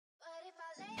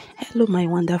Hello, my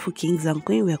wonderful kings and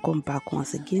queens. Welcome back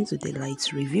once again to the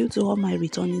Lights Review. To all my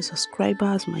returning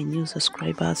subscribers, my new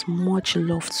subscribers, much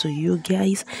love to you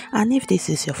guys. And if this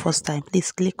is your first time,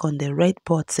 please click on the red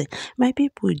button. My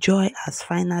people, Joy has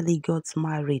finally got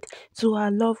married to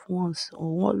her loved ones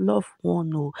or loved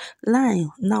one. Oh, line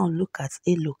now look at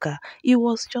Eloka. He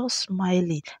was just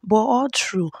smiling, but all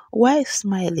through while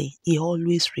smiling, he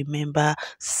always remember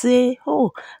say,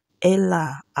 "Oh,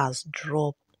 Ella has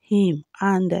dropped him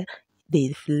and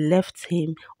they've left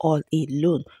him all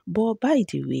alone." But by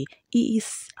the way, he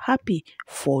is happy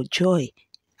for Joy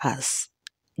as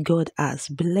God has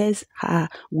blessed her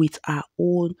with her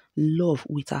own love,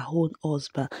 with her own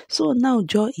husband. So now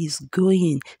Joy is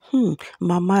going.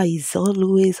 Mama is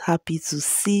always happy to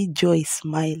see Joy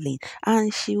smiling,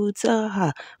 and she will tell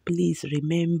her, please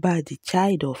remember the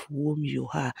child of whom you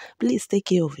are. Please take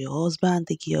care of your husband,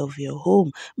 take care of your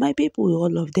home. My people,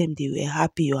 all of them, they were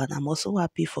happy, and I'm also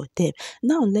happy for them.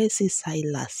 Now let's see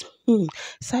Silas.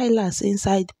 Silas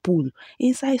inside pool,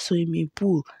 inside swimming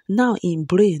pool. Now in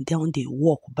brain down dey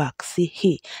walk back say,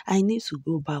 hey, I need to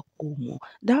go back home. Oh.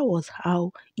 That was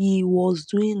how he was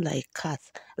doing like cat,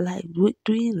 like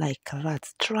doing like rat,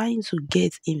 trying to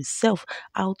get himself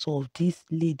out of this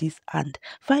lady's hand.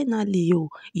 Finally,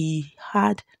 he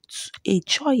had a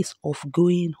choice of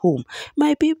going home.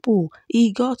 My people,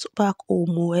 he got back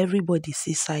home. Oh, everybody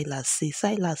see Silas. Say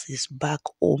Silas is back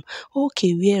home.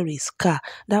 Okay, where is car?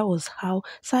 That was how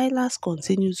Silas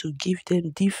continued to give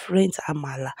them different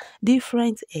amala,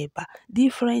 different eba,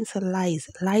 different lies,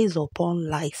 lies upon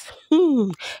lies.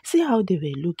 See how they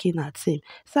were looking at him.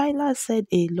 Silas said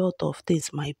a lot of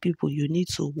things, my people. You need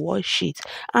to watch it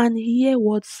and hear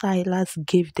what Silas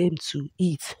gave them to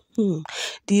eat.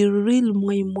 The real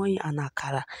moi moi and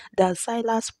akara that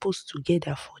Silas put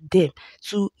together for them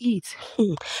to eat.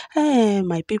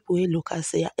 My people, look and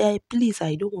say, please,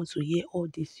 I don't want to hear all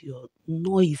this your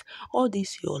noise, all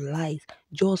this your lies.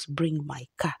 Just bring my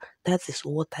car. That is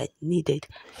what I needed.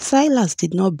 Silas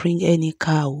did not bring any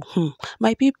car.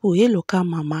 My people, Eloka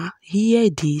mama, hear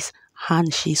this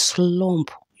and she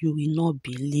slump. You will not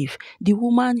believe. The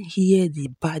woman hear the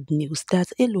bad news that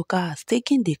Eloka has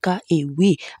taken the car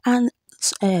away and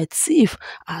thief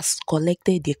has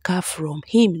collected the car from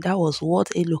him. That was what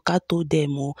Eloka told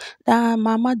them. Oh, that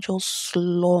mama just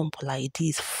slump like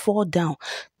this, fall down,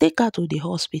 take her to the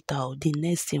hospital. The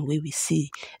next thing we will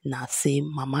see now say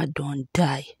mama don't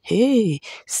die. Hey,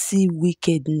 see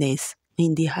wickedness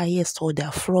in the highest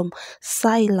order from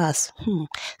Silas.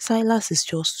 Silas is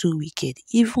just too wicked.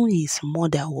 Even his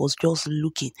mother was just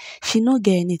looking. She not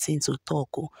get anything to talk.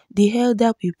 Oh. The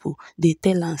elder people, they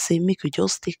tell and say, make you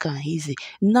just take her easy.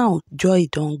 Now, Joy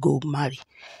don't go marry.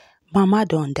 Mama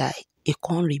don't die. It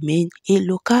can't remain a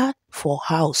local for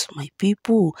house. My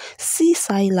people, see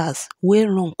Silas wey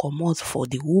run comot for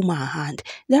the woman hand.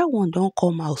 That one don't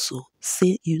come out so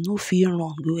say you no fit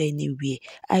run go anywhere.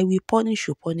 I will punish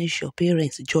your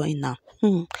parents join now.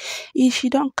 If she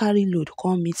don't carry load,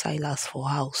 come meet Silas for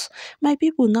house. My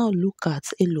people now look at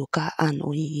Eloka and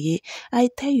Onyinye. I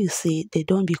tell you, say they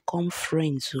don't become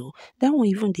friends. Oh. That one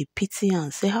even dey pity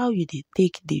and say how you dey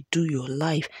take dey do your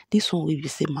life. This one will be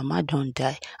say mama don't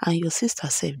die and your sister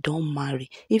self don't marry.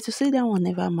 If to say that one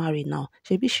never marry now,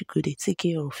 maybe she could dey take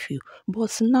care of you.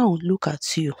 But now look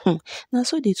at you. Now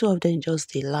so the two of them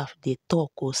just they laugh, they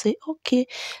talk, or say, okay,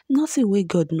 nothing wey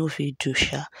God no fit do,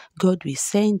 sha. God will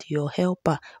send your helper.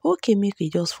 Okay, make me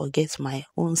just forget my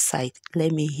own side.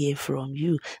 Let me hear from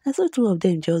you. And so two of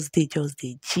them just they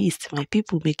gist. My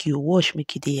people, make you watch,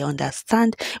 make you they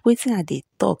understand wetin I dey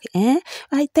talk.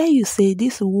 I tell you, say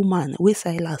this woman wey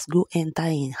Silas go enter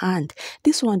in hand.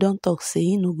 This one don't talk say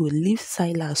he no go leave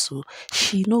Silas. So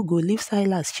she no go leave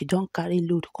Silas. She don't carry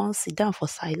load. Come sit down for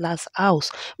Silas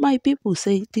house. My people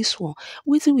say this one.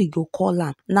 Wetin we go call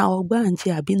am? Now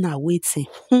Ogbanji abi na waiting.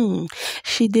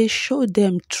 She dey show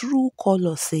them true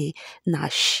color. Say na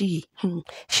she.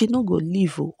 She no go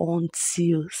leave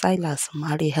until Silas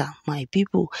marry her. My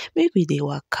people, make we dey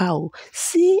waka o.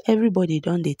 See everybody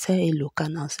don dey tell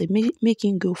Eloka now say make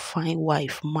him go find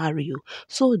wife marry you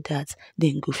so that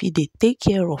dem go fit dey take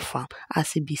care of am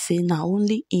as e be say na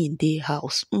only in dey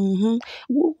house. Who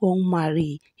wan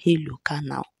marry Eloka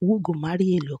now? Who go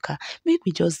marry Eloka? Make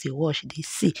we just dey watch dey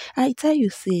see I tell you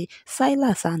say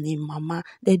Silas and him mama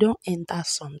they don enter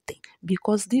something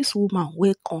because this woman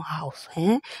wey come house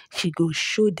she go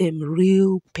show them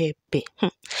real pepper.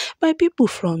 My people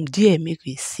from there make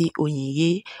we see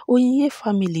Oyinye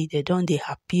family they don dey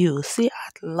happy o say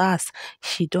at last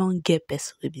she don get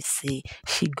person wey be say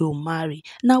she go marry.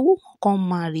 Na woman come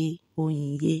marry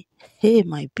Oyinye. Hey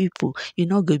my people, you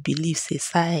no go believe say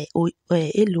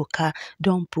Eloka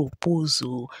don propose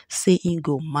o say im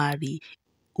go marry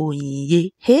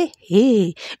Oyinye.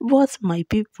 Hey, but my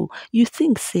people, you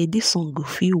think say this one go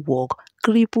fit work?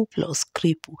 Cripple plus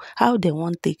cripple, how dem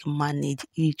wan take manage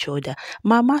each other?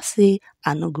 Mama say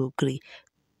I no go gree.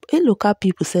 Local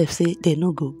people sef say they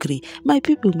no go gree. My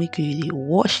people, make we dey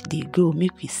watch dey go,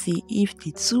 make we see if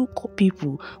the two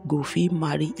people go fit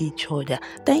marry each other.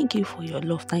 Thank you for your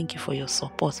love, thank you for your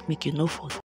support. Make you no forget.